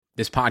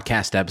This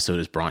podcast episode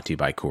is brought to you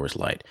by Coors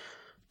Light.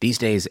 These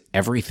days,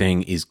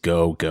 everything is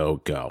go, go,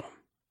 go.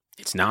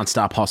 It's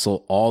nonstop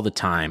hustle all the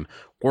time.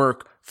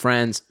 Work,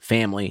 friends,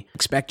 family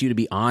expect you to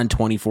be on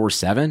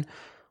 24/7.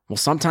 Well,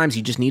 sometimes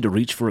you just need to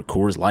reach for a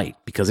Coors Light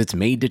because it's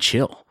made to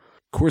chill.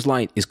 Coors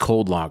Light is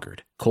cold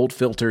lagered, cold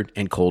filtered,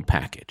 and cold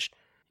packaged.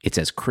 It's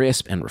as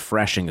crisp and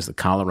refreshing as the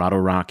Colorado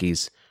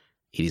Rockies.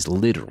 It is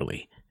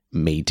literally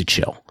made to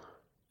chill.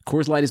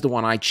 Coors Light is the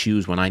one I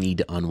choose when I need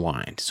to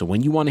unwind. So when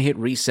you want to hit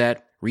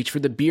reset, reach for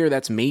the beer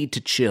that's made to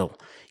chill.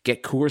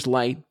 Get Coors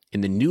Light in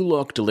the new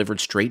look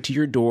delivered straight to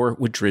your door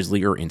with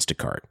Drizzly or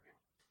Instacart.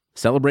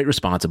 Celebrate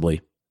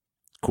responsibly.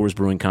 Coors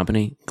Brewing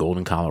Company,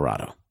 Golden,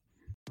 Colorado.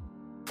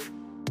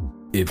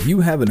 If you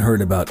haven't heard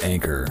about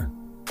Anchor,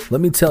 let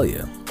me tell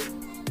you,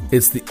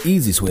 it's the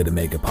easiest way to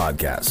make a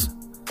podcast.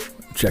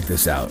 Check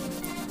this out.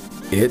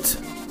 It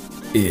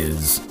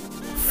is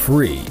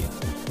free.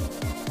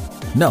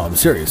 No, I'm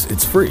serious.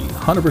 It's free,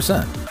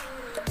 100%.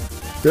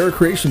 There are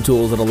creation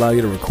tools that allow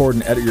you to record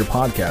and edit your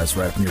podcast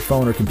right from your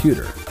phone or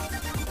computer.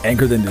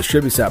 Anchor then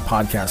distributes that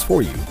podcast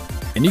for you,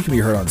 and you can be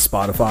heard on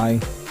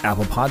Spotify,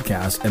 Apple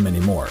Podcasts, and many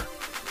more.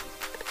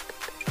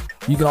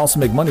 You can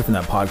also make money from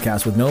that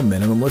podcast with no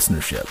minimum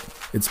listenership.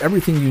 It's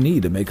everything you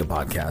need to make a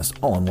podcast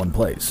all in one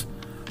place.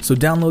 So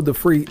download the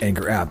free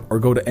Anchor app or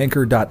go to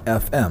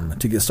anchor.fm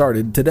to get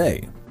started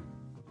today.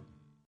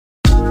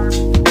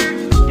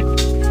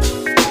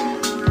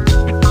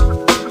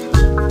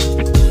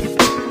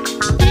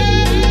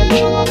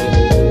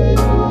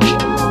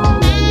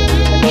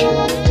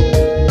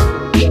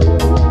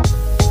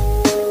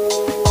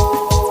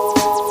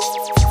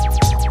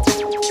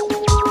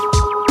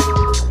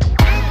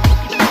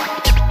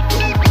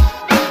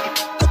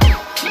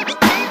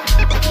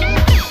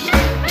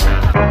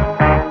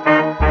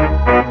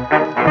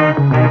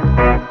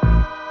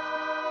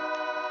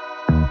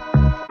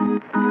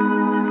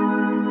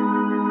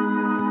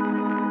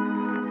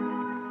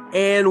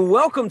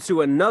 Welcome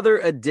to another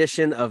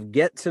edition of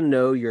Get to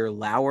Know Your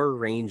Lower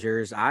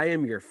Rangers. I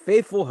am your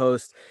faithful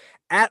host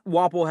at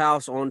Wapple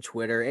House on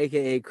Twitter,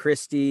 aka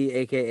Christy,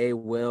 aka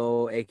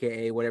Will,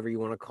 aka whatever you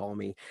want to call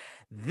me.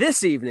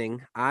 This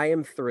evening, I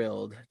am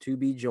thrilled to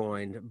be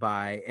joined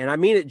by, and I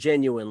mean it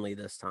genuinely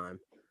this time,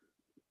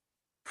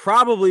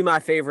 probably my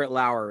favorite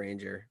Lower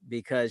Ranger,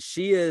 because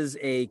she is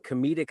a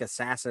comedic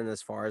assassin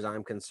as far as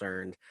I'm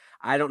concerned.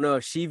 I don't know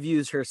if she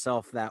views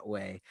herself that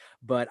way,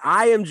 but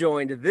I am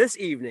joined this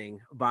evening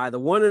by the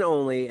one and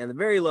only and the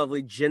very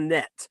lovely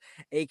Jeanette,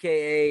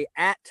 aka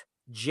at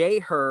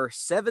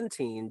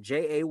JayHer17,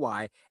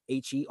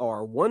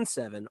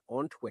 JayHer17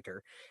 on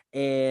Twitter.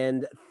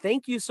 And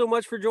thank you so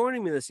much for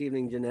joining me this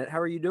evening, Jeanette.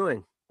 How are you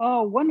doing?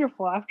 Oh,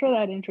 wonderful. After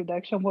that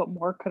introduction, what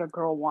more could a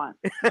girl want?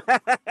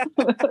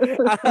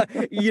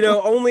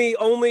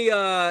 Only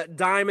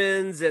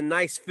diamonds and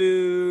nice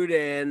food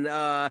and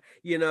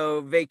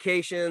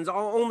vacations,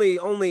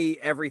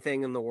 only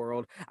everything in the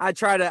world. I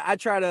try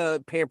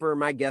to pamper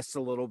my guests a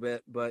little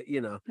bit, but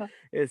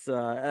it's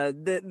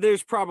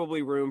there's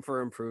probably room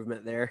for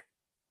improvement there.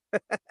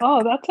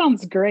 Oh, that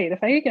sounds great.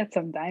 If I could get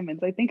some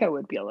diamonds, I think I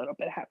would be a little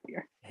bit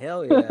happier.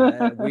 Hell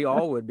yeah, we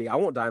all would be. I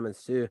want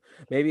diamonds too.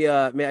 Maybe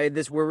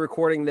we're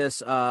recording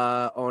this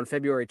on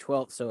February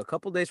 12th, so a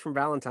couple days from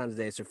Valentine's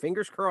Day. So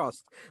fingers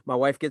crossed, my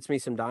wife gets me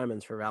some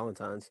diamonds for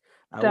Valentine's.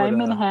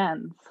 Diamond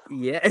hands.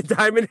 Yeah,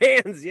 diamond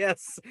hands.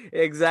 Yes,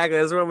 exactly.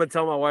 That's what I'm gonna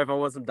tell my wife. I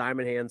want some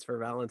diamond hands for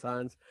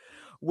Valentine's.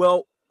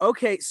 Well,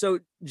 okay. So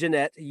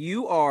Jeanette,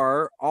 you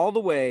are all the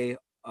way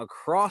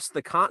across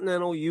the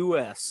continental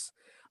U.S.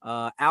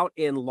 Out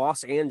in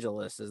Los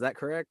Angeles. Is that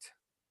correct?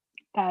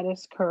 That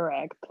is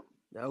correct.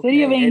 Okay.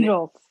 City of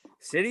Angels.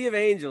 City of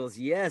Angels,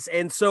 yes.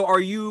 And so are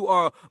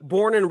you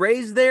born and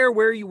raised there?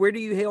 Where do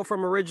you hail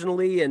from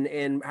originally,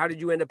 and how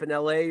did you end up in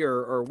LA,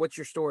 or what's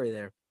your story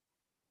there?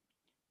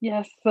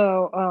 Yes,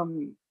 so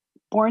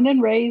born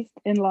and raised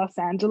in Los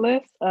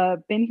Angeles.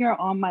 Been here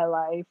all my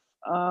life.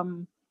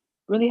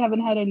 Really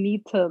haven't had a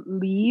need to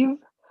leave.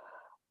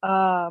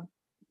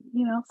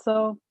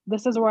 So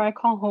this is where I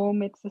call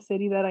home. It's the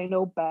city that I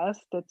know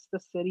best. It's the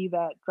city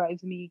that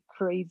drives me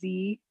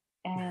crazy.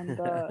 And,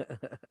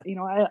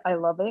 I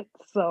love it.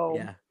 So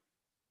yeah.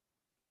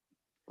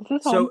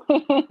 This is home.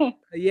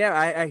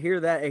 Yeah, I hear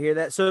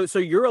that. So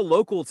you're a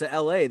local to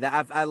LA.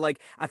 That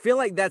I feel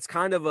like that's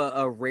kind of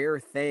a rare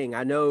thing.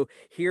 I know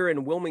here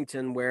in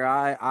Wilmington, where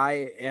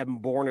I am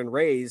born and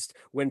raised,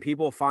 when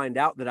people find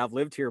out that I've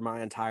lived here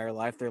my entire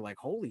life, they're like,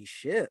 "Holy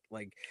shit!"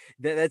 Like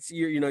that's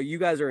you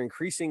guys are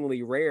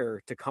increasingly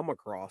rare to come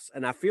across,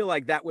 and I feel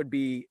like that would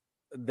be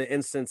the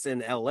instance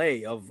in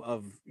LA of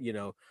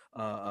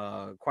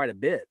quite a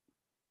bit.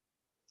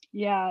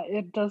 Yeah,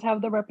 it does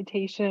have the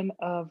reputation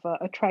of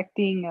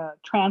attracting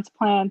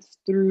transplants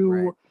through,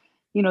 Right.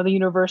 The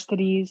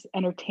universities,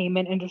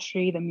 entertainment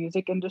industry, the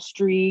music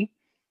industry.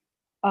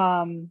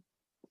 So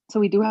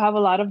we do have a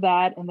lot of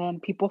that. And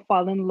then people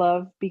fall in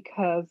love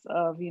because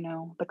of,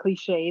 the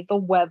cliche, the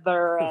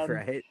weather, and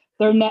Right.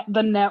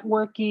 the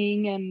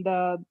networking and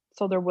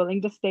So they're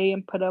willing to stay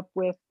and put up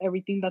with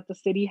everything that the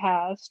city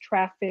has: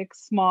 traffic,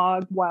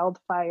 smog,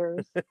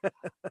 wildfires,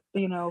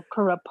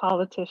 corrupt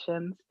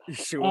politicians.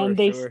 Sure, And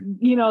they, sure.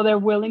 they're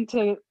willing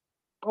to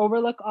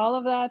overlook all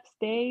of that,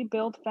 stay,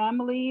 build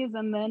families,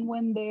 and then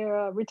when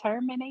they're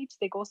retirement age,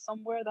 they go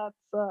somewhere that's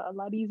a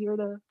lot easier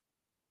to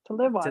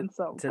live to on.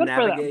 So to good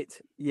for them.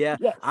 navigate. Yeah.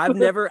 Yes. I've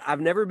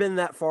never been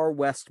that far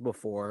west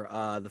before.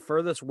 The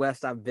furthest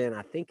west I've been,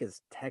 I think,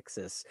 is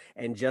Texas,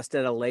 and just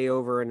at a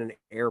layover in an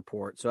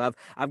airport. So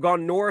I've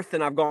gone north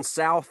and I've gone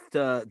south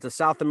to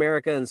South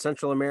America and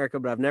Central America,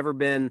 but I've never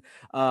been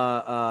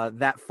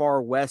that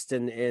far west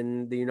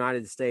in the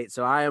United States.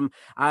 So I'm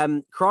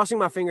crossing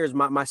my fingers.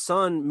 My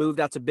son moved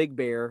out to Big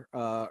Bear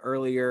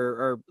earlier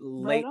or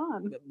Right late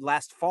on.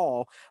 last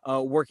fall,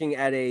 working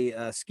at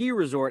a ski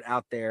resort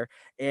out there.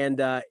 And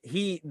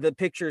the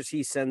pictures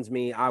he sends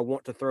me, I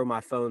want to throw my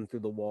phone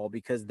through the wall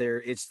because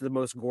it's the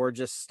most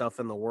gorgeous stuff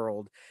in the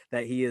world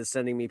that he is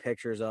sending me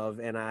pictures of,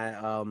 and I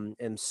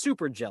am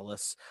super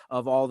jealous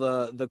of all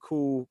the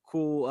cool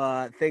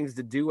things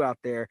to do out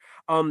there.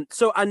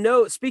 So I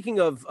know, speaking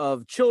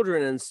of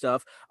children and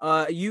stuff,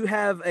 you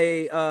have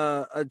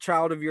a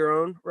child of your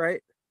own,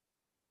 right?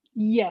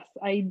 Yes,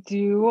 I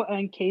do.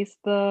 In case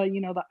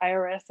the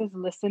IRS is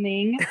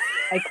listening,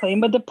 I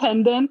claim a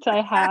dependent.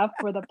 I have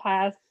for the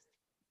past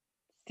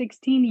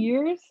 16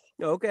 years.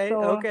 Okay,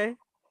 So okay,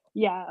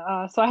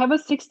 yeah, so I have a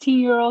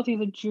 16-year-old.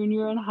 He's a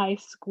junior in high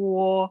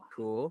school.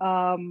 cool.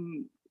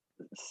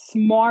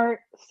 Smart,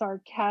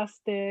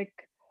 sarcastic.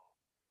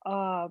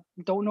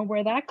 Don't know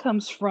where that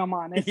comes from, Yeah,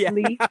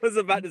 honestly. I was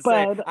about to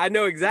say, But I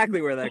know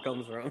exactly where that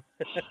comes from.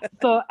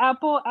 so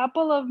apple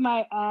of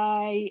my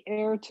eye,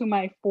 heir to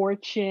my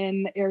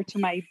fortune, heir to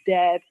my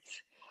debt.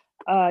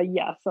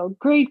 Yeah, so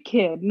great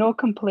kid, no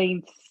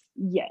complaints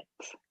yet.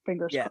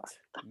 Fingers Yet, crossed.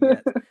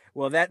 yet.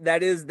 Well,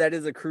 that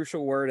is a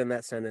crucial word in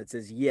that sentence,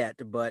 is yet.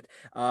 But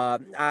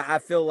I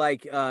feel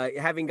like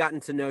having gotten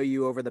to know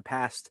you over the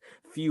past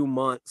few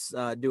months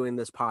doing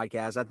this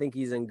podcast, I think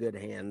he's in good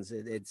hands.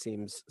 It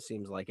seems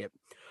like it.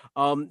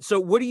 So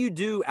what do you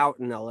do out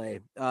in LA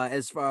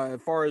as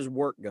far as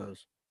work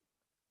goes?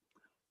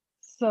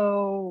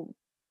 So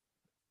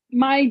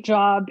my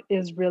job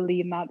is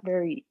really not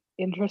very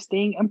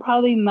interesting and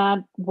probably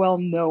not well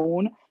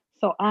known.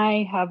 So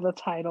I have the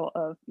title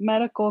of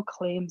medical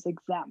claims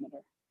examiner.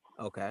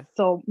 Okay.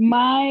 So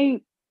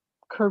my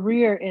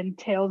career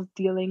entails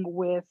dealing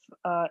with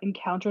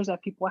encounters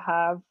that people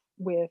have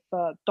with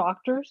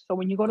doctors. So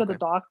when you go to the Okay.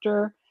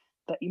 doctor,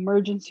 the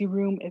emergency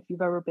room, if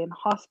you've ever been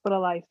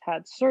hospitalized,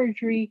 had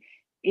surgery,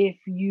 if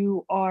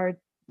you are,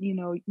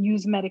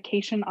 use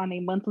medication on a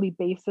monthly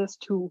basis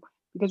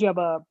because you have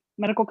a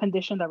medical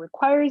condition that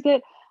requires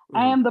it,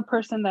 I Mhm. am the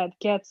person that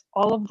gets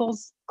all of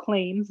those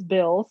claims,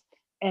 bills,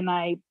 and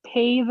I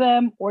pay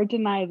them or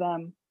deny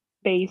them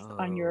based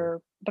on Oh,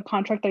 the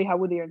contract that you have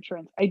with your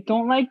insurance. I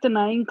don't like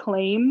denying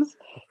claims.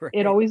 It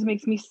right. always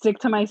makes me sick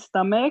to my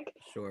stomach.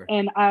 Sure.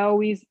 And I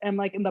always am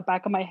like in the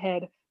back of my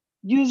head,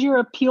 use your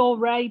appeal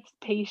rights,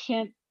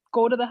 patient,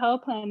 go to the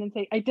health plan and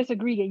say, I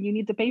disagree and you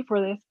need to pay for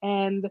this.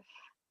 And,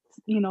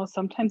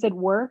 sometimes it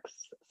works,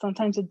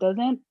 sometimes it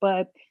doesn't.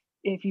 But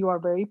if you are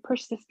very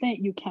persistent,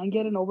 you can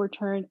get an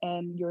overturn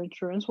and your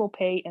insurance will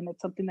pay. And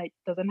it's something that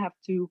doesn't have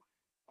to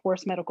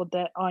force medical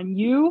debt on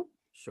you.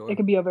 It Sure.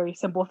 could be a very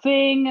simple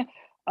thing,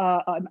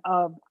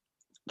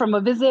 from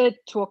a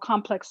visit to a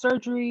complex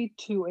surgery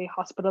to a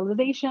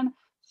hospitalization.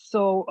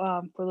 So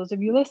for those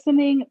of you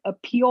listening,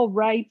 appeal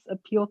rights,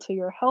 appeal to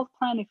your health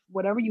plan, if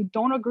whatever you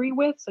don't agree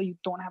with, so you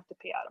don't have to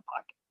pay out of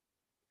pocket.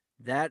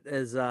 That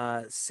is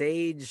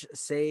sage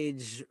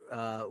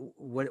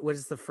what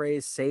is the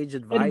phrase? Sage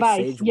advice, Advice,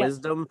 sage yes,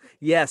 wisdom.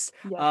 Yes.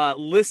 yes.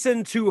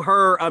 Listen to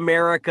her,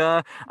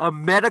 America.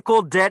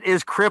 Medical debt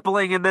is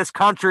crippling in this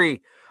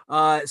country.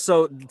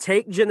 So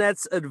take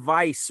Jeanette's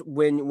advice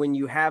when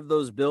you have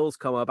those bills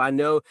come up. I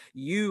know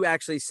you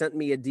actually sent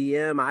me a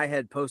DM. I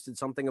had posted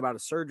something about a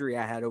surgery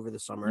I had over the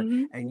summer,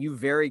 Mm-hmm. and you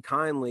very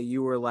kindly,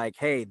 you were like,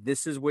 "Hey,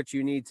 this is what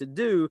you need to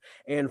do."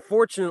 And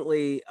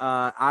fortunately,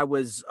 I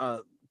was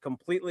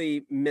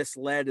completely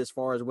misled as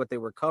far as what they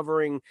were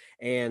covering,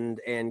 and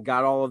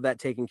got all of that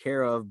taken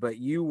care of. But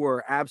you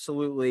were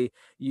absolutely,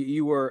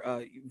 you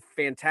were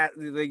fantastic.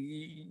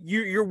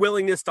 Your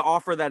willingness to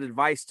offer that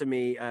advice to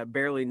me,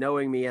 barely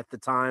knowing me at the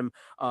time,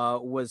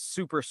 was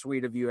super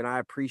sweet of you, and I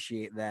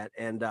appreciate that.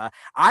 And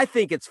I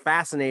think it's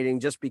fascinating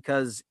just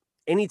because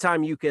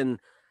anytime you can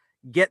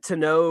get to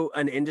know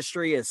an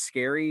industry as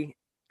scary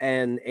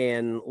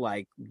and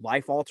like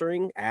life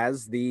altering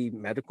as the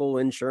medical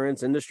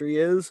insurance industry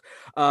is,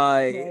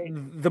 Right.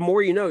 the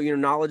more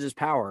knowledge is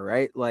power,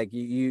 right? Like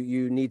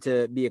you need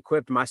to be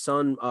equipped. My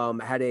son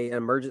had an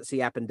emergency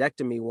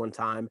appendectomy one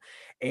time,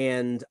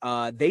 and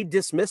they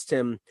dismissed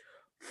him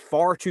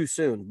far too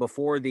soon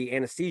before the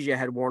anesthesia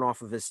had worn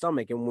off of his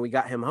stomach. And when we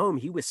got him home,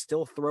 he was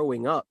still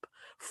throwing up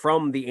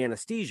from the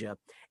anesthesia.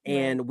 Right.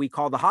 And we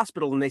called the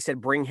hospital and they said,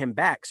 bring him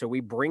back. So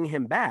we bring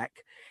him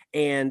back,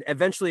 and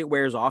eventually it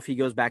wears off. He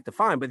goes back to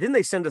fine. But then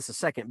they send us a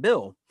second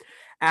bill.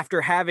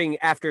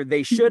 after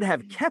they should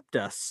have kept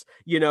us,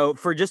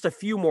 for just a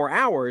few more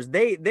hours,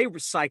 they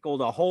recycled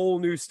a whole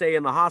new stay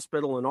in the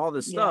hospital and all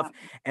this stuff.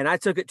 And I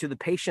took it to the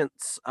patient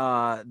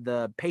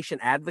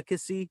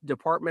advocacy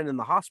department in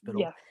the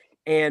hospital. Yes.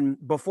 And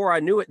before I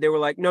knew it, they were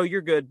like, no,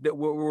 you're good.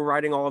 We're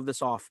writing all of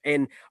this off.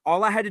 And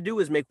all I had to do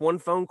was make one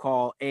phone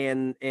call,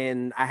 and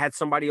I had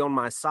somebody on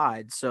my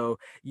side. So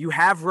you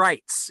have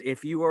rights.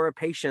 If you are a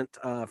patient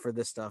for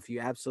this stuff, you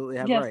absolutely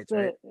have rights,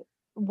 right?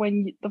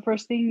 The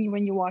first thing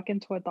when you walk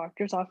into a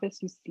doctor's office,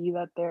 you see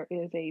that there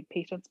is a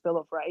patient's bill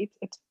of rights.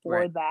 It's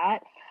for that.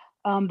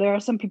 There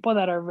are some people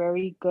that are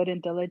very good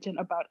and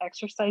diligent about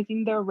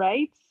exercising their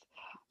rights.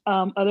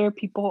 Other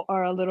people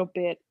are a little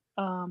bit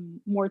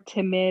more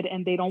timid,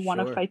 and they don't want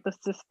to fight the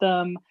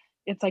system.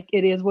 It's like,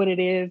 it is what it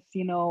is.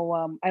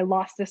 I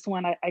lost this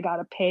one. I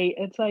gotta pay.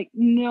 It's like,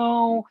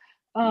 no.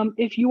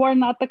 If you are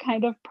not the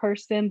kind of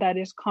person that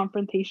is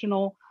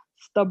confrontational,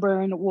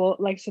 stubborn,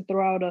 likes to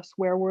throw out a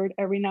swear word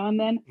every now and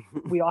then,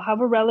 we all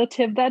have a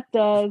relative that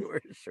does.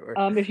 Sure.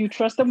 If you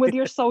trust them with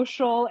your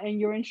social and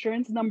your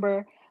insurance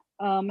number,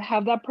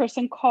 have that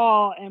person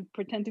call and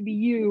pretend to be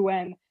you,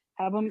 and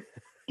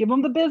give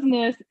them the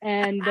business,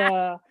 and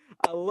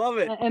I love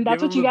it. And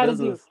that's what you got to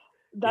do.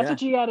 That's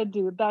what you got to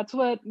do. That's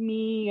what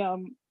me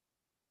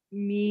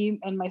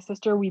and my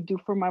sister, we do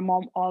for my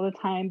mom all the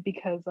time,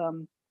 because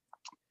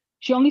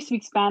she only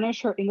speaks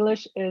Spanish. Her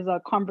English is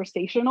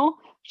conversational.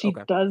 She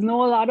does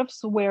know a lot of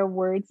swear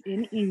words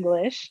in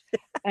English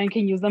and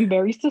can use them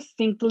very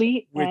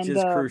succinctly. Which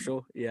is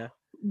crucial. Yeah.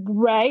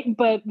 Right.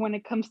 But when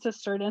it comes to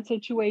certain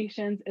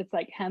situations, it's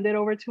like, hand it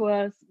over to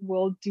us.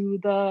 We'll be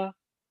the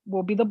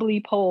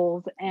bleep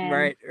holes.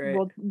 And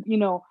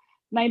we'll,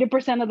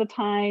 90% of the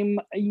time,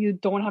 you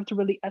don't have to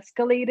really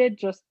escalate it,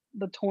 just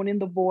the tone in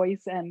the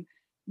voice, and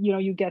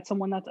you get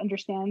someone that's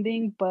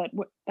understanding. But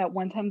that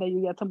one time that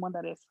you get someone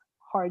that is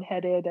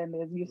hard-headed and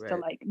is used to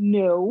like,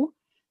 no,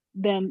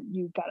 then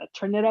you gotta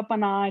turn it up a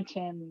notch,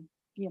 and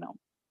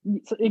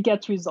so it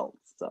gets results.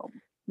 So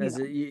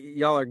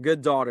y'all are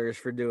good daughters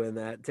for doing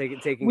that, taking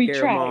care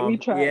of mom. We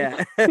try.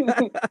 Yeah.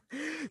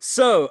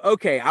 So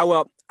okay,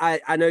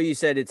 I know you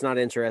said it's not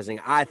interesting.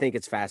 I think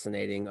it's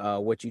fascinating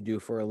what you do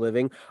for a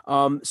living.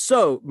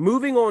 So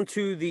moving on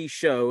to the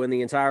show, and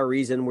the entire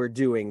reason we're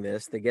doing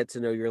this, the Get to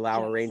Know Your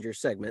Lower Ranger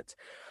segment.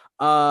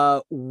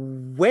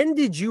 When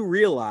did you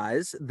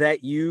realize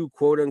that you,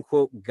 quote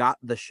unquote, got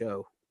the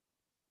show?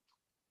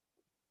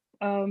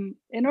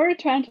 In order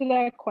to answer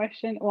that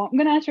question, I'm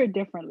going to answer it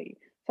differently.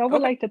 So I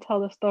would like to tell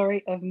the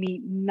story of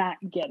me not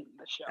getting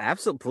the show.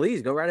 Absolutely.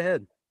 Please go right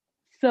ahead.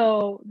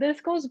 So this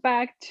goes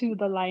back to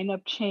the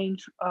lineup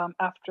change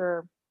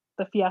after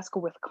the fiasco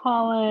with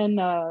Colin,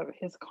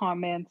 his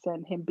comments,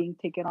 and him being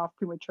taken off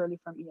prematurely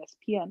from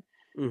ESPN.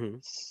 Mm-hmm.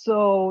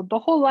 So the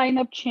whole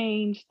lineup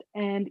changed,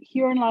 and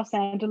here in Los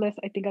Angeles,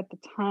 I think at the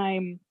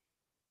time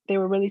they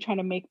were really trying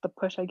to make the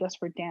push, I guess,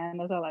 for Dan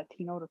as a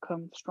Latino to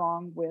come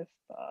strong with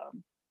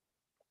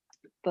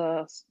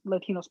the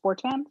Latino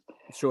sports fans.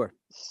 Sure.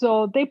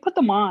 So they put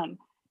them on,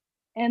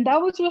 and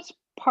that was just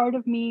part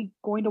of me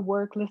going to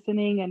work,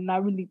 listening, and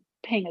not really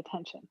paying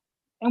attention.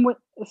 And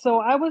so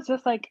I was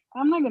just like,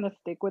 I'm not gonna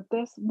stick with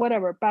this.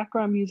 Whatever,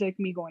 background music,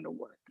 me going to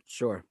work.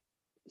 Sure.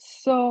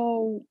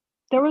 So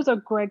there was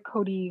Greg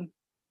Cody.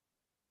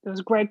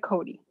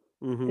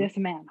 Mm-hmm. This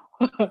man.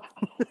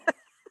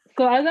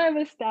 So as I've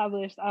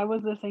established, I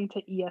was listening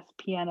to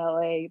ESPN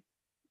LA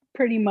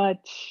pretty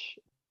much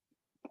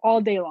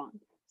all day long.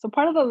 So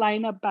part of the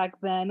lineup back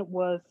then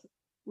was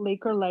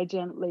Laker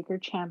legend, Laker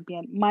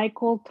champion,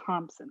 Michael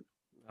Thompson.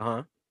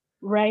 Uh-huh.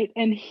 Right?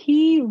 And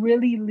he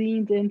really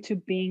leaned into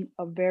being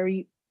a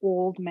very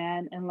old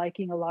man and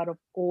liking a lot of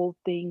old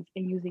things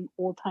and using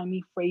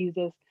old-timey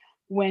phrases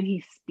when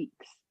he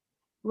speaks.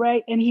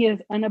 Right? And he is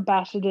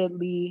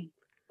unabashedly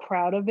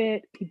proud of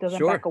it. He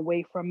doesn't back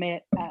away from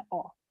it at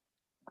all.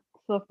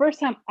 So the first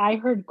time I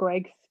heard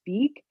Greg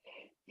speak,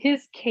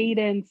 his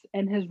cadence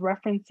and his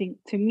referencing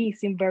to me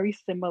seemed very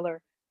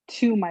similar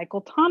to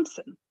Michael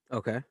Thompson.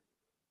 Okay.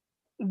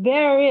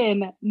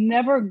 Therein,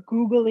 never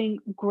Googling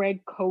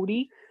Greg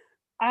Cody,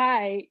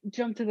 I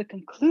jumped to the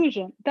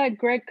conclusion that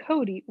Greg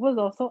Cody was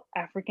also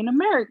African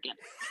American.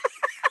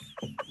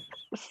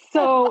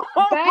 So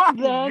back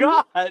then,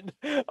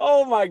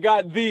 oh my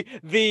God,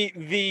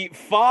 the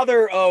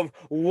father of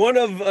one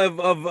of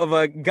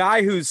a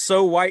guy who's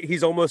so white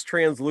he's almost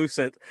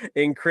translucent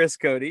in Chris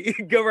Cody.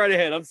 Go right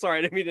ahead. I'm sorry,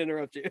 I didn't mean to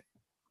interrupt you.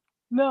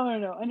 No,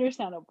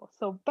 understandable.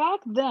 So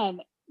back then,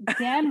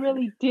 Dan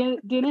really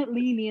didn't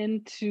lean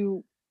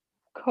into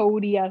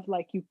Cody as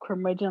like you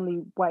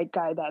curmudgeonly white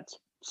guy that's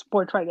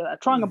sports writer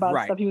that's wrong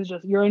about stuff. He was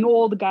just, you're an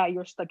old guy,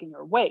 you're stuck in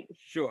your ways.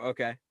 Sure,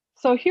 okay.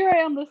 So here I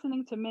am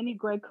listening to many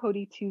Greg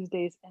Cody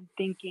Tuesdays and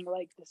thinking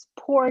like, this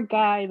poor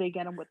guy, they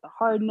get him with the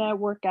hard net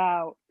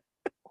workout.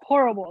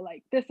 Horrible.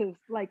 Like this is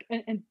like,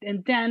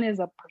 and Dan is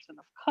a person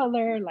of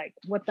color. Like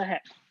what the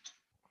heck?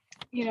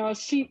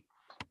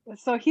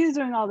 So he's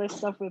doing all this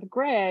stuff with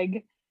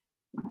Greg.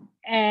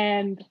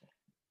 And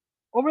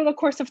over the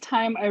course of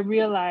time, I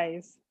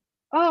realized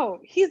oh,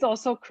 he's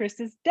also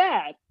Chris's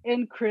dad,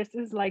 and Chris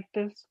is like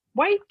this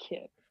white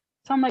kid.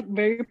 So I'm like,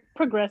 very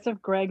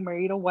progressive. Greg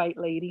married a white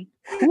lady.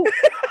 Cool.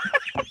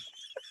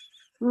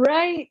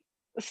 Right?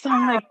 So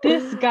I'm like,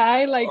 this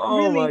guy, like,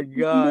 Oh my really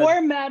God.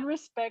 more mad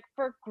respect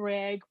for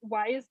Greg.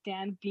 Why is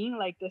Dan being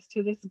like this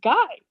to this guy?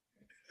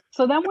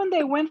 So then when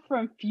they went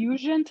from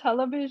Fusion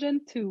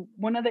Television to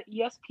one of the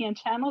ESPN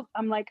channels,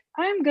 I'm like,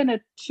 I'm going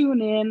to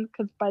tune in,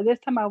 because by this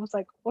time I was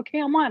like, okay,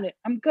 I'm on it.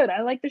 I'm good.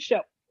 I like the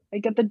show. I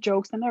get the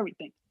jokes and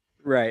everything.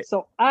 Right.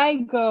 So I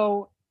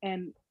go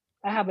and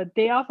I have a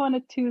day off on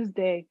a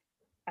Tuesday.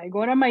 I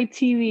go to my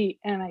TV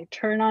and I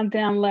turn on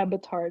Dan Le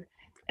Batard.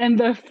 And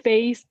the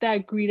face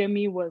that greeted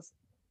me was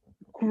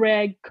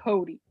Greg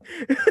Cody.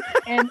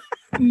 And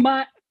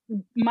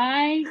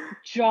my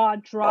jaw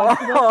dropped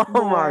to the Oh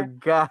floor. my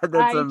God,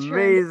 that's I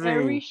amazing. turned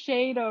every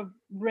shade of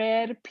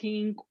red,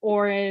 pink,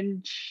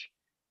 orange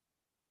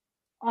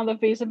on the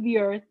face of the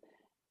earth.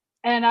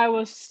 And I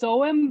was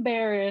so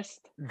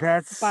embarrassed.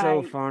 That's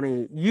so by-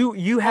 funny.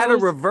 You I had a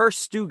was- reverse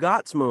Stu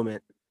Gatz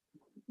moment.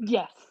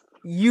 Yes.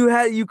 You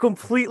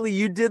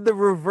did the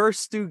reverse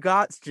Stu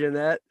Gatz,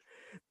 Jeanette.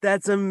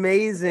 That's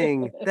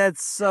amazing.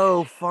 That's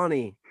so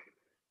funny.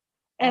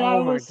 And Oh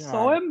I my was so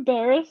God.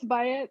 embarrassed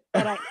by it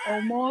that I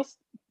almost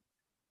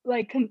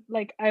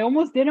I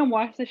almost didn't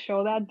watch the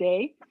show that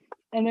day.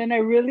 And then I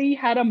really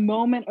had a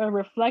moment of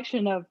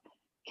reflection of,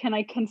 can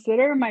I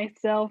consider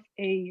myself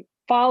a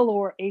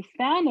follower, a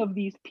fan of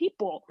these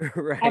people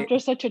Right. after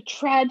such a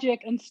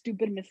tragic and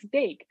stupid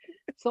mistake?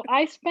 So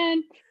I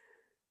spent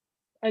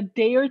a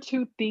day or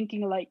two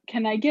thinking, like,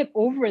 can I get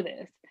over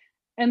this?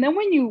 And then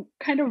when you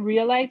kind of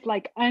realize,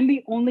 like, I'm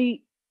the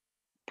only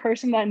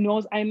person that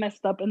knows I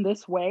messed up in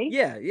this way,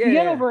 Yeah, you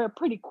get over it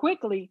pretty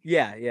quickly.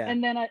 Yeah.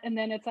 And then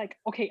it's like,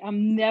 okay,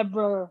 I'm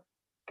never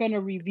gonna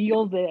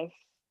reveal this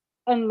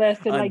unless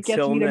it like gets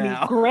Until me to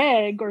now. meet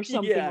Greg or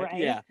something, right?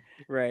 Yeah,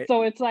 right.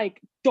 So it's like,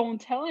 don't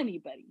tell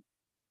anybody.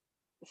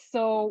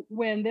 So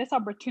when this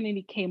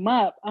opportunity came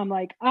up, I'm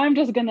like, I'm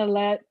just gonna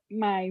let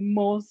my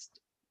most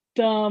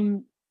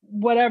dumb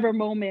whatever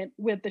moment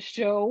with the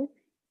show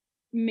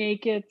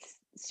make its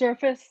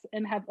surface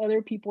and have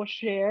other people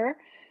share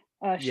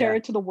Yeah.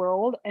 it to the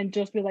world, and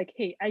just be like,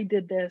 hey, I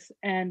did this,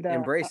 and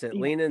Embrace it.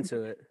 Lean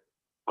into it.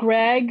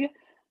 Greg,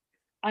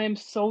 I am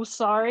so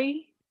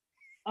sorry.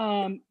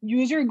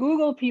 Use your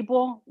Google,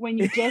 people. When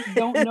you just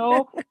don't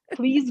know,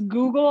 please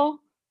Google,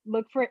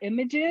 look for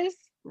images,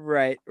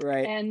 Right.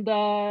 and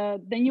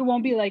then you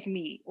won't be like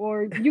me,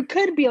 or you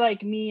could be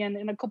like me, and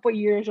in a couple of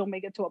years you'll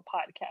make it to a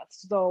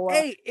podcast. So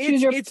Hey,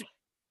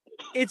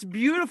 it's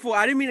beautiful.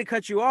 I didn't mean to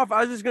cut you off.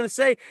 I was just gonna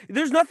say,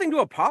 there's nothing to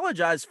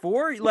apologize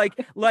for. Like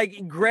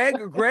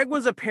Greg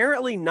was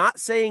apparently not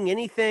saying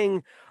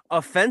anything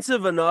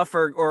offensive enough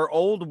or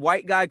old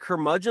white guy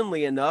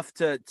curmudgeonly enough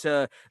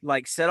to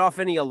like set off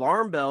any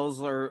alarm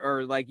bells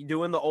or like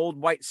doing the old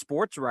white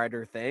sports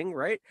writer thing,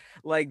 right?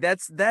 Like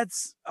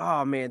that's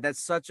oh man,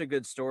 that's such a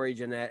good story,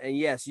 Jeanette. And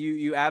yes,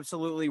 you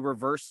absolutely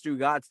reversed Stu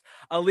Gatz.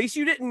 At least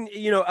you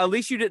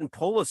didn't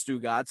pull a Stu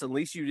Gatz. At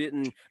least you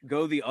didn't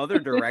go the other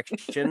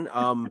direction.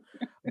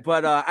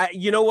 But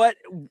you know what?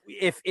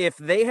 If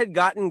they had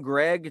gotten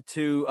Greg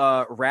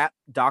to rap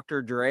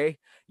Dr. Dre,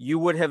 you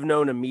would have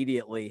known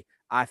immediately.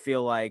 I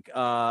feel like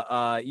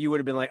you would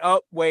have been like,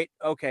 oh wait,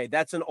 okay,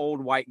 that's an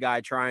old white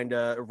guy trying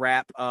to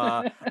rap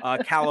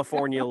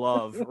California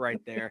Love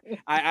right there.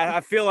 I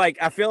feel like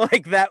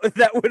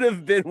that would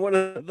have been one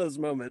of those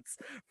moments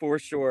for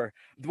sure.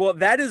 Well,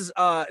 that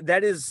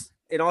is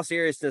in all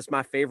seriousness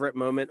my favorite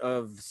moment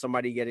of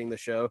somebody getting the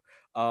show.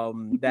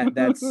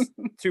 That's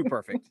too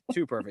perfect.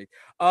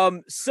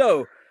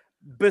 So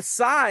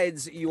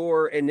besides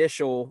your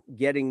initial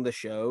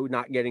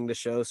not getting the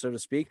show, so to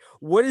speak,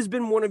 what has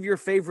been one of your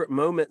favorite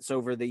moments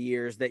over the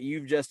years that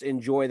you've just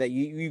enjoyed, that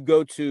you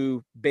go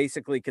to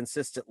basically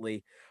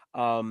consistently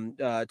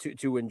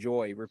to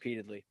enjoy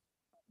repeatedly?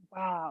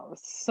 Wow.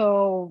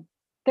 So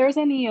there's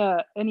any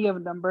of a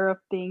number of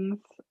things,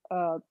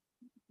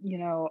 you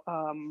know,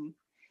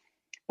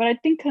 but I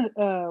think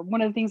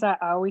one of the things I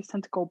always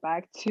tend to go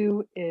back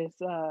to is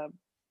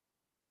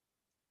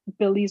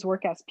Billy's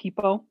work as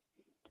Peepo,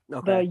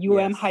 Okay.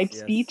 the hype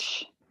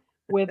speech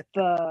with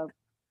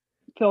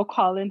Phil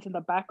Collins in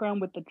the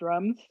background with the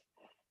drums,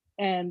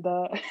 and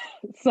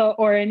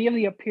or any of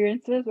the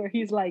appearances where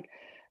he's like,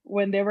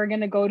 when they were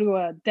gonna go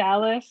to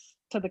Dallas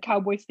to the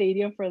Cowboy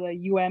Stadium for the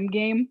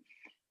game,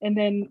 and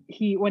then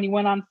when he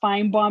went on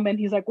Feinbaum and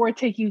he's like, we're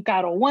taking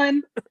Gato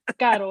 1,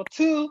 Gato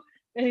 2,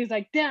 and he's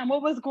like, damn,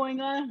 what was going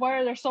on? Why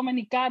are there so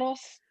many Gatos?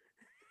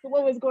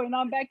 What was going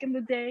on back in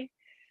the day?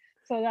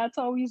 So that's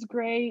always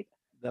great.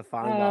 The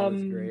Feinbaum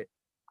is great.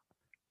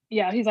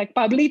 Yeah, he's like,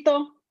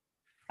 Pablito.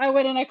 I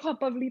went and I called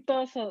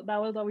Pablito, so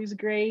that was always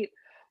great.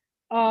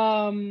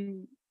 A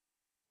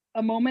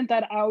moment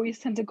that I always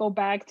tend to go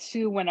back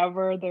to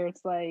whenever there's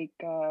like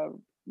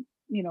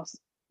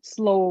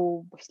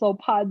slow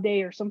pod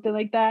day or something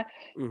like that,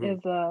 is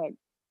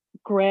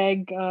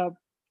Greg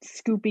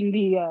scooping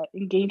the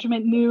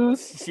engagement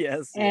news.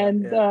 Yes.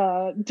 And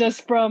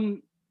just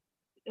from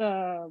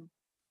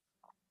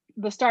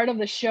the start of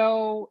the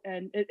show,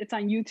 and it's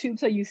on YouTube,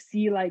 so you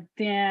see like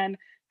Dan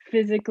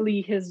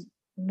physically, his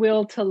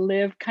will to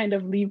live kind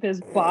of leave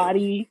his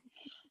body,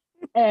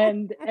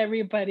 and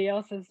everybody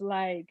else is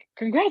like,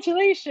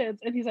 congratulations,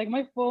 and he's like,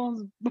 my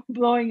phone's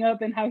blowing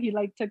up, and how he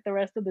like took the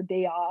rest of the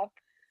day off.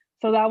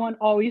 So that one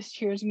always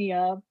cheers me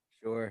up.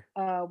 Sure.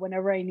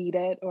 Whenever I need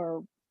it,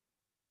 or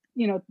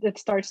it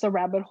starts the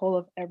rabbit hole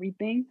of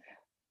everything.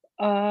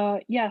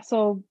 Yeah,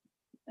 so,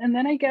 and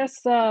then I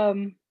guess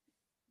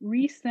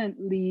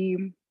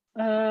recently,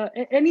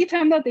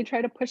 anytime that they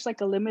try to push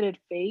like a limited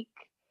fake,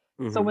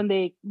 so when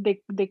they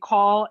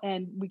call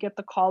and we get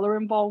the caller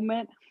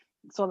involvement,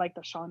 so like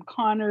the Sean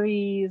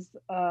Connerys,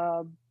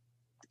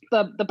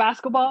 the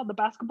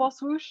basketball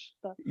swoosh,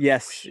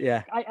 yes,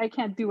 yeah. I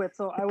can't do it,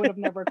 so I would have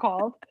never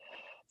called.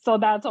 So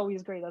that's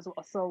always great as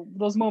well. So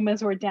those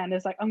moments where Dan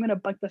is like, I'm gonna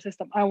buck the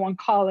system, I want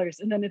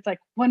callers, and then it's like,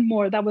 one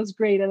more, that was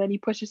great, and then he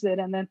pushes it,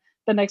 and then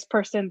the next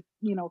person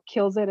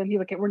kills it, and he's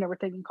like, we're never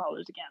taking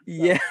callers again.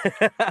 So,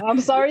 yeah. I'm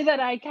sorry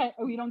that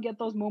we don't get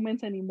those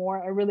moments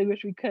anymore. I really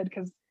wish we could,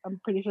 because I'm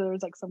pretty sure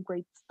there's like some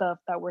great stuff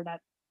that we're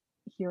not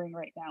hearing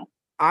right now.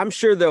 I'm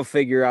sure they'll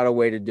figure out a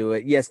way to do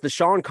it. Yes, the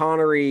Sean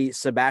Connery,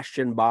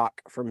 Sebastian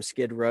Bach from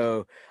Skid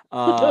Row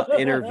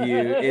interview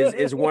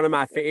is one of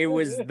my favorite. It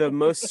was the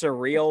most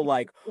surreal,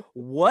 like,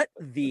 what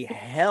the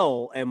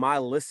hell am I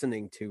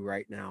listening to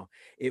right now?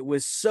 It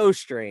was so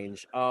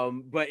strange.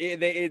 But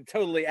it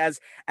totally, as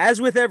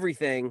with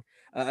everything,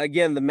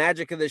 again, the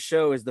magic of the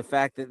show is the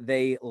fact that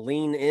they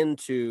lean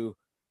into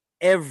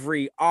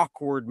every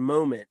awkward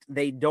moment.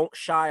 They don't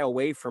shy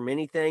away from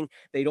anything.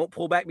 They don't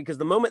pull back, because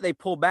the moment they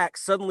pull back,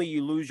 suddenly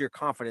you lose your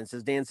confidence.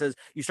 As Dan says,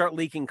 you start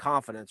leaking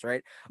confidence,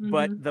 right?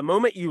 But the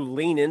moment you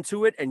lean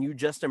into it and you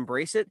just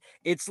embrace it,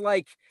 it's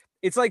like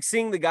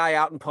seeing the guy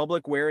out in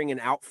public wearing an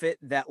outfit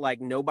that like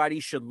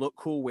nobody should look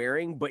cool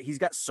wearing, but he's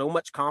got so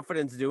much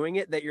confidence doing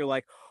it that you're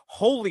like,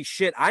 holy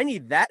shit, I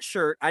need that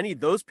shirt, I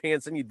need those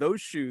pants, I need those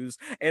shoes,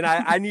 and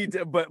I need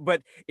to,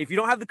 but if you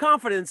don't have the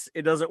confidence,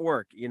 it doesn't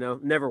work,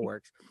 never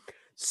works.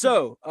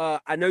 So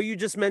I know you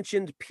just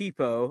mentioned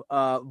Peepo,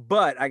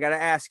 but I got to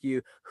ask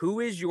you, who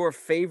is your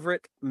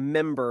favorite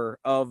member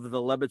of the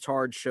Le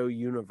Batard Show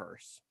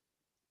universe?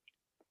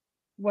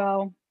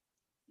 Well,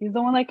 he's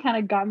the one that kind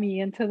of got me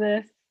into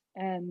this,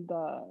 and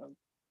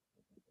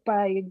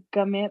by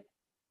Gummit,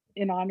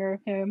 in honor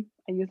of him,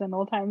 I use an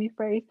old-timey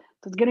phrase,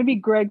 so it's going to be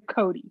Greg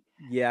Cody.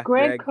 Yeah,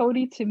 Greg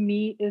Cody to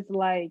me is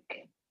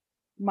like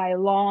my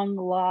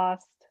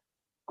long-lost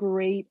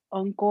great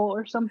uncle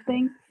or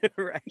something.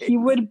 Right. He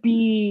would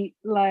be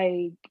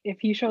like, if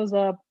he shows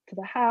up to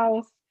the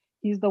house,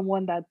 he's the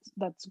one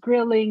that's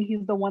grilling.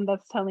 He's the one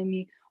that's telling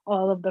me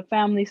all of the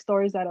family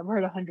stories that I've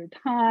heard 100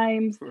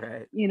 times.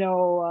 Right.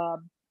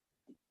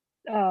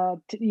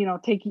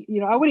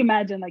 Taking, I would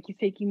imagine like he's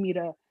taking me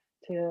to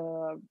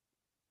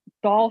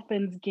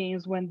Dolphins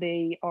games when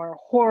they are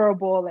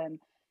horrible, and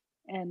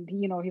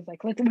he's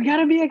like, we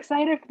gotta be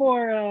excited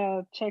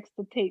for checks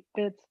the tape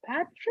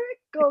Fitzpatrick,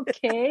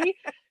 okay,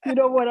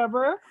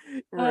 whatever.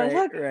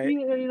 Right.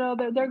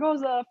 There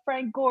goes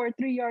Frank Gore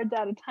 3 yards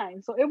at a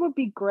time. So it would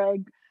be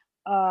Greg.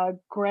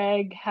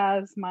 Greg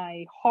has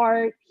my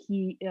heart.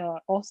 He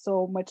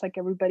also, much like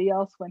everybody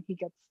else, when he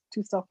gets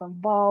too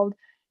self-involved,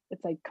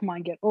 it's like, come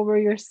on, get over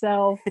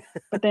yourself.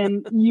 But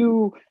then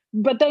you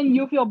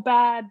feel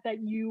bad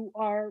that you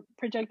are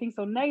projecting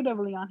so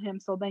negatively on him.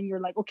 So then you're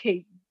like,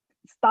 okay,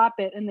 stop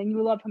it, and then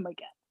you love him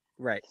again.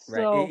 Right.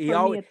 So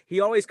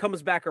he always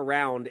comes back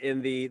around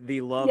in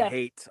the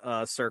love-hate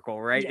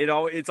circle, right?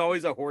 Yes. It's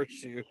always a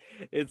horseshoe.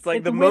 It's like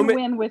it's the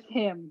win-win with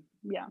him.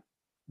 Yeah.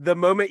 The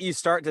moment you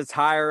start to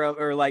tire of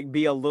or like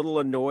be a little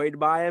annoyed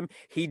by him,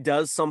 he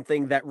does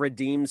something that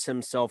redeems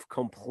himself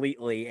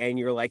completely, and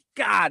you're like,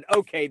 God,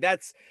 okay,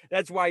 that's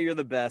why you're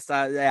the best.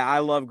 I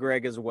love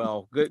Greg as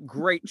well.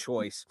 Great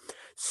choice.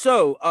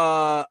 So,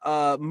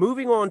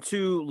 moving on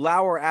to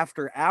Lauer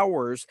After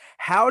Hours,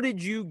 how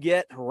did you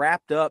get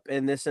wrapped up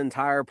in this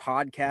entire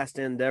podcast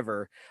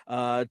endeavor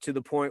to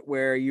the point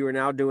where you are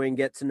now doing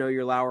Get to Know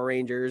Your Lauer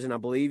Rangers, and I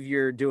believe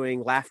you're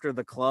doing Laughter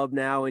the Club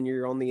now, and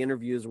you're on the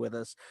interviews with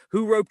us?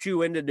 Who roped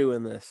you into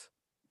doing this?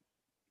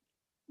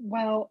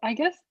 Well, I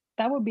guess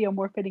that would be a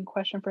more fitting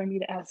question for me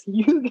to ask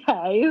you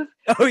guys.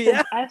 Oh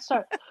yeah.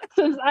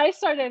 Since I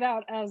started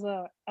out as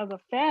a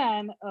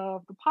fan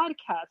of the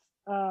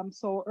podcast.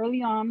 So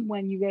early on,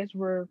 when you guys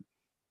were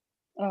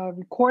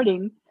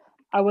recording,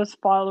 I was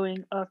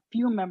following a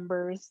few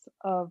members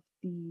of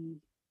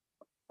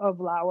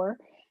Lauer,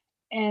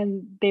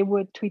 and they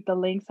would tweet the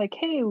links like,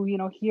 hey,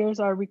 here's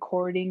our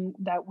recording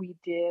that we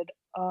did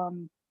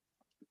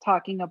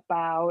talking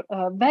about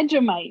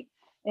Vegemite,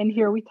 and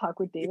here we talk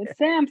with David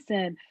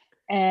Sampson,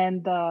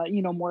 and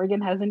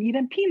Morgan hasn't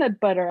eaten peanut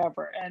butter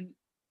ever, and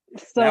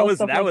so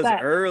that was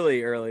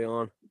early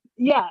on.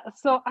 Yeah,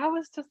 so I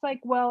was just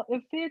like, well,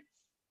 if it's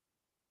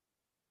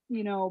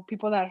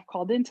people that have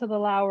called into the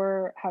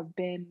Lauer, have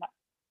been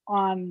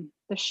on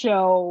the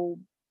show,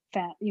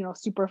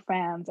 super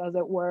fans as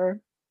it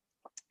were,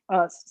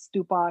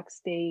 Stupak,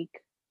 Steak,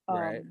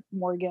 right.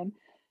 Morgan.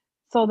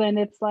 So then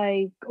it's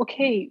like,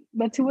 okay,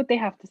 let's see what they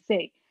have to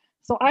say.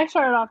 So I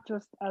started off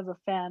just as a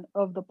fan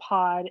of the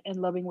pod and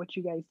loving what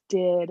you guys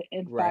did.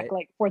 In fact, Right.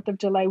 like 4th of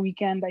July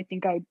weekend, I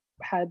think I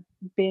had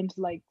binged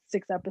like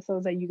 6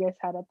 episodes that you guys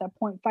had at that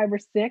point, 5 or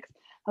 6. I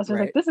was just like,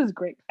 Right. this is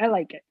great. I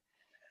like it.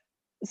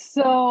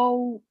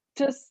 So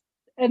just,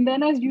 and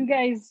then as you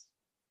guys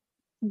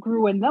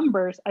grew in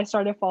numbers, I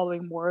started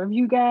following more of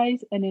you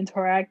guys and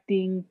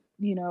interacting,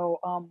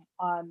 on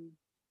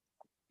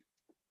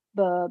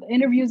the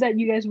interviews that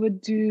you guys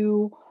would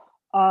do,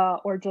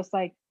 or just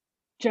like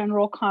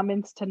general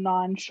comments to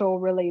non-show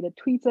related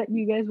tweets that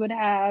you guys would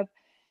have.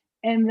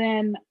 And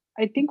then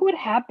I think what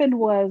happened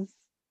was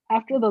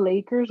after the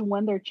Lakers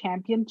won their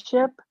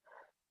championship,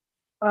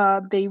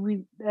 they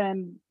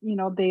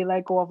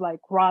let go of like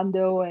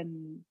Rondo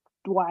and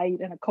Dwight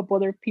and a couple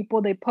other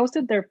people. They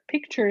posted their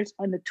pictures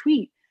on the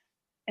tweet,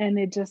 and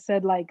it just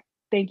said like,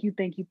 "Thank you,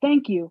 thank you,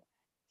 thank you."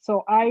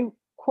 So I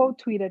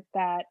quote tweeted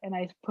that, and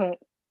I put,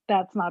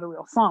 "That's not a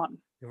real song."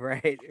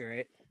 Right.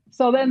 Right.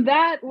 So then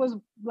that was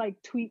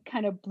like tweet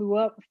kind of blew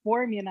up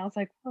for me, and I was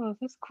like, "Oh,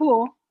 this is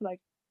cool."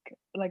 Like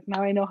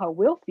now I know how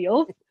Will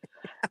feels.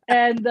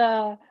 And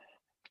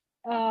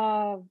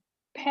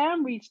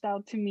Pam reached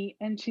out to me,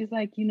 and she's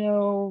like,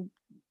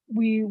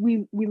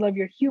 we love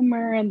your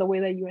humor and the way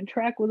that you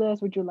interact with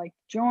us. Would you like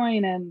to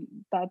join? And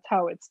that's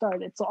how it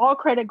started. So all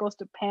credit goes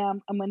to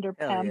Pam. I'm under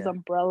Hell Pam's yeah.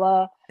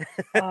 umbrella.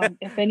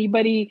 If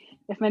anybody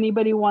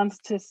wants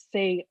to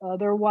say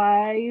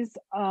otherwise,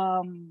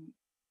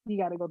 you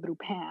got to go through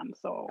Pam.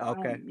 So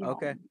Okay.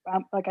 Okay.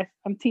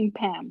 I'm Team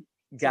Pam.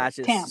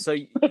 Gotcha. Tam. So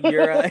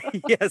you're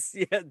yes,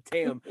 yeah,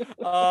 Tam.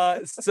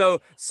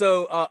 So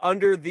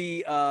under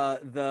the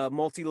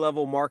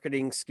multi-level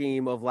marketing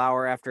scheme of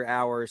Lauer After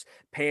Hours,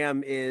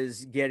 Pam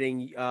is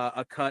getting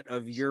a cut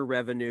of your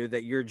revenue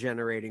that you're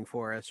generating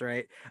for us,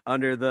 right?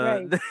 Under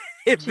Right.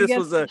 if she this gets,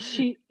 was a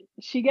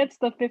she gets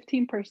the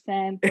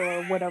 15%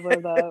 or whatever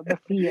the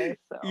fee is.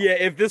 So. Yeah,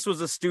 if this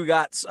was a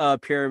Stugatz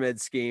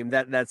pyramid scheme,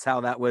 that's how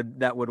that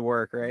would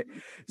work, right?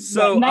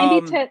 So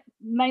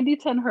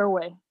 90-10 her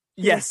way.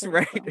 Yes,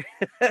 right.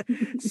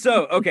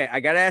 So, okay, I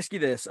got to ask you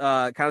this,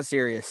 kind of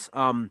serious.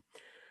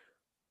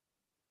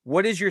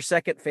 What is your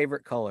second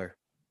favorite color?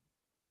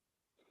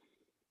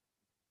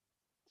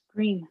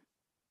 Green.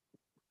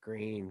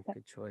 Green.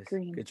 Good choice.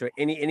 Green. Good choice.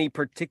 Any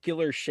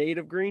particular shade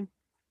of green?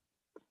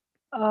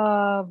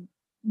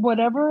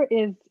 Whatever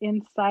is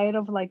inside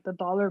of like the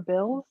dollar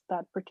bills,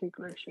 that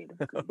particular shade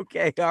of green.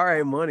 Okay, all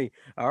right, money.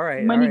 All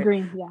right, money all right.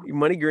 green, yeah.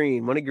 Money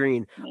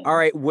green. Yeah. All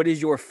right, what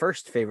is your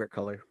first favorite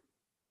color?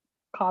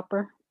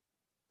 Copper.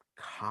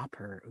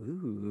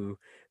 Ooh,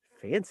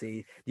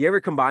 fancy. Do you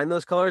ever combine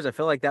those colors? I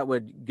feel like that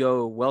would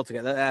go well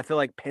together. I feel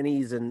like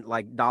pennies and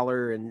like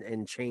dollar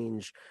and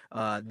change,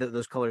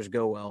 those colors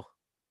go well.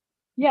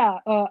 Yeah,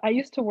 I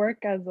used to work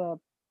as a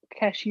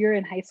cashier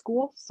in high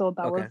school, so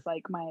that Okay. was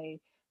like my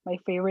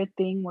favorite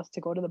thing was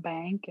to go to the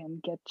bank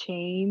and get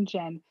change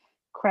and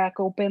crack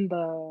open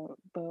the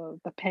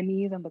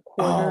pennies and the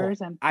quarters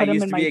and I put them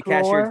used in to my be a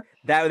cashier. drawer.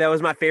 That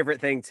was my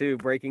favorite thing too,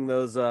 breaking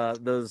those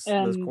And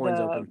coins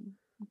open.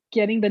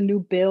 getting the new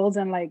bills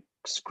and like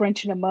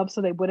scrunching them up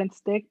so they wouldn't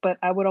stick. But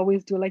I would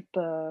always do like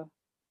run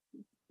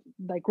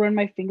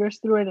my fingers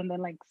through it and then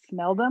like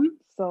smell them.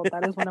 So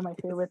that is one of my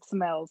favorite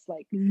smells,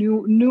 like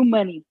new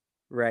money.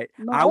 Right.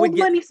 No, I would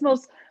get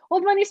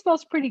old money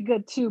smells pretty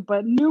good too,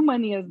 but new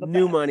money is the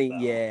new best. money. So,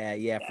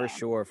 Yeah, for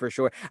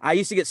sure. I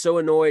used to get so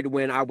annoyed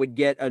when I would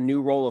get a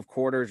new roll of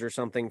quarters or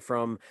something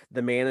from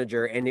the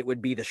manager and it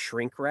would be the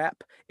shrink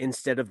wrap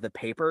instead of the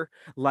paper.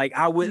 Like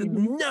I would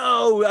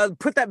no,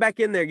 put that back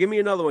in there. Give me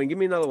another one.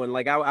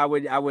 Like I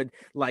would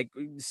like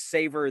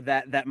savor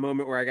that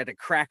moment where I got to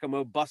crack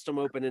them, bust them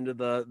open into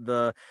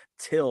the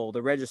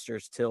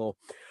register's till.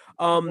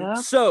 yeah.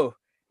 So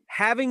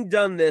having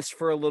done this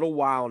for a little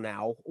while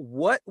now,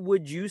 what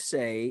would you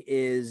say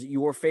is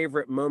your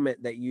favorite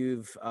moment that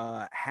you've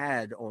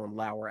had on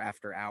Lauer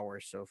After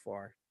Hours so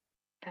far?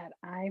 That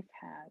I've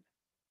had.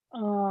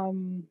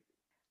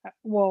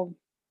 Well,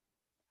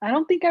 I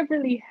don't think I've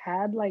really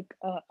had like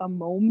a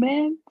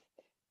moment.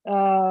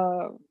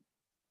 Well,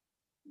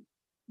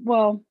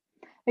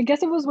 I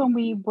guess it was when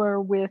we were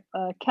with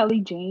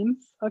Kelly James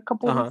a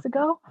couple weeks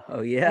ago,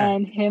 Oh yeah,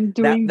 and him that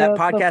doing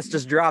podcast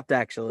just dropped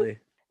actually.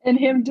 And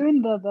him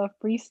doing the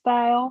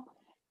freestyle,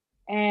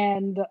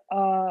 and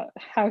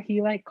how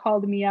he like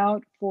called me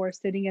out for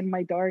sitting in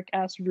my dark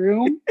ass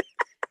room.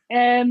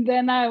 And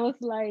then I was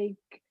like,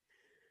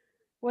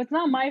 well, it's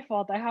not my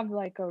fault. I have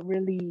like a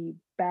really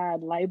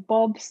bad light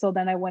bulb. So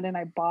then I went and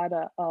I bought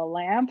a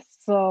lamp.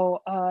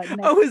 So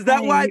is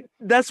that why?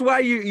 That's why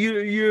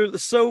you're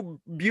so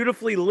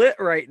beautifully lit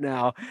right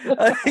now.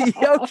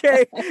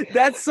 Okay,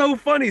 that's so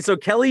funny. So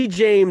Kelly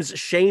James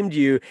shamed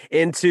you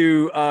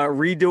into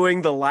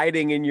redoing the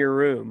lighting in your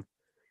room.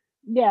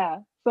 Yeah.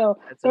 So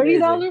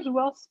 $30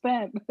 well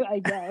spent, I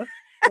guess.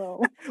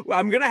 So well,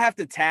 I'm gonna have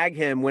to tag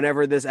him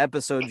whenever this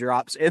episode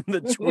drops in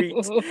the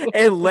tweets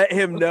and let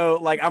him know.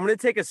 Like, I'm gonna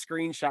take a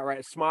screenshot.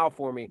 Right, smile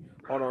for me.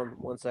 Hold on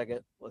 1 second.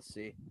 Let's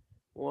see.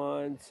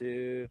 1,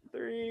 2,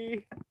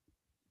 3.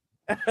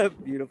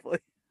 Beautifully.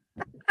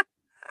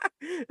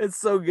 It's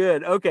so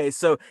good. Okay,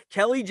 so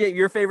Kelly James,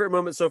 your favorite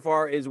moment so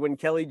far is when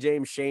Kelly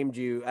James shamed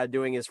you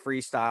doing his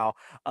freestyle.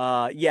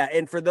 Yeah,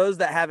 and for those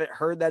that haven't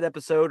heard that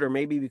episode, or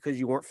maybe because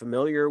you weren't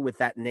familiar with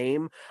that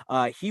name,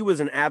 he was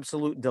an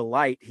absolute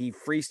delight. He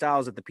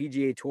freestyles at the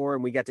PGA Tour,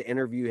 and we got to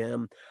interview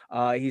him.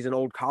 He's an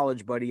old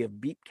college buddy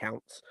of Beep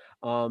Counts.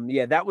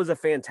 Yeah, that was a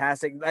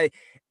fantastic.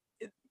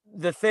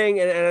 The thing,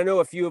 and I know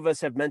a few of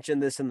us have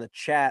mentioned this in the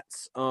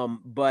chats,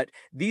 but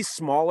these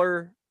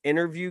smaller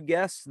interview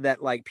guests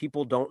that like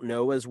people don't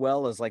know as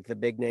well as like the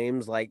big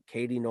names like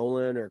Katie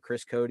Nolan or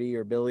Chris Cody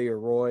or Billy or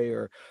Roy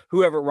or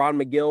whoever, Ron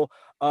McGill,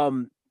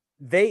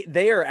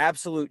 they are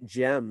absolute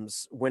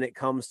gems when it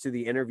comes to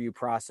the interview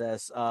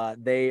process.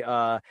 They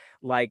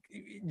like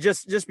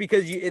just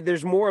because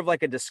there's more of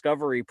like a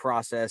discovery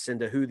process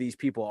into who these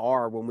people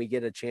are when we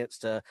get a chance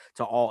to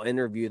all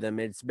interview them.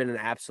 It's been an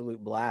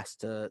absolute blast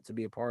to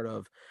be a part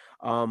of.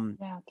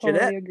 Yeah, totally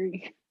Jeanette,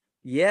 agree.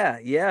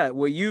 yeah.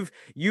 Well, you've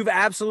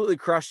absolutely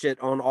crushed it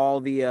on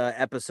all the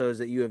episodes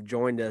that you have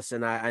joined us,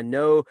 and I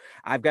know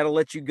I've got to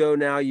let you go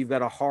now. You've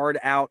got a hard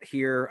out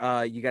here.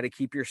 You got to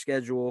keep your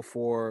schedule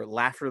for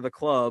Laughter the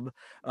Club,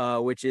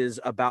 which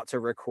is about to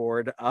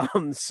record.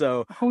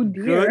 So Oh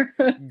dear.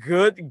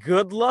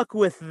 good luck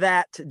with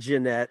that,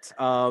 Jeanette.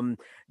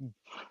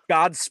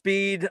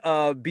 Godspeed,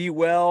 be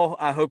well.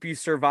 I hope you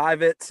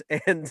survive it,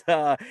 and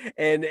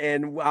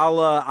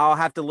I'll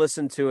have to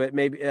listen to it.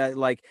 Maybe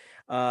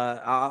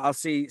I'll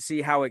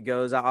see how it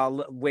goes.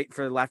 I'll wait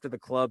for Laughter the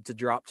Club to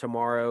drop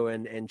tomorrow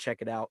and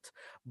check it out.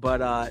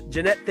 But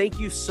Jeanette, thank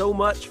you so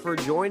much for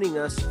joining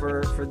us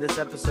for this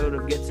episode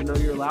of Get to Know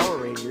Your Lower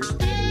Rangers,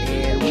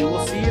 and we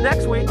will see you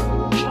next week.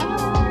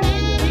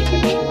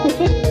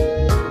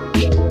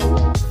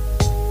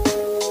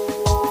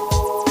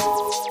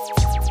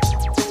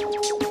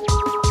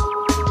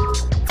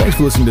 Thanks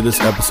for listening to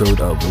this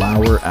episode of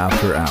Lauer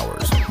After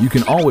Hours. You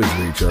can always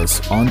reach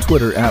us on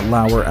Twitter at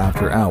Lauer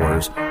After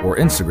Hours or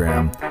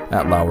Instagram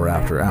at Lauer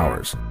After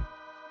Hours.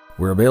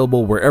 We're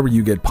available wherever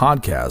you get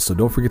podcasts, so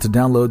don't forget to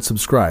download,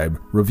 subscribe,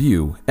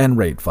 review, and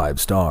rate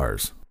 5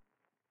 stars.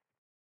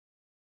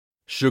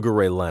 Sugar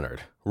Ray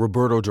Leonard,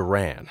 Roberto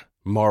Duran,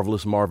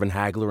 Marvelous Marvin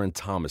Hagler, and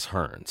Thomas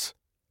Hearns.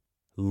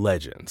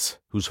 Legends,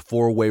 whose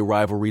four-way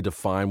rivalry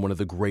defined one of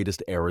the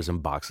greatest eras in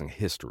boxing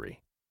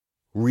history.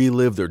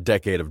 Relive their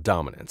decade of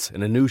dominance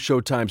in a new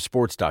Showtime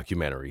sports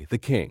documentary, The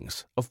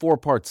Kings, a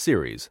 4-part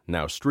series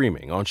now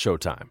streaming on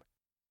Showtime.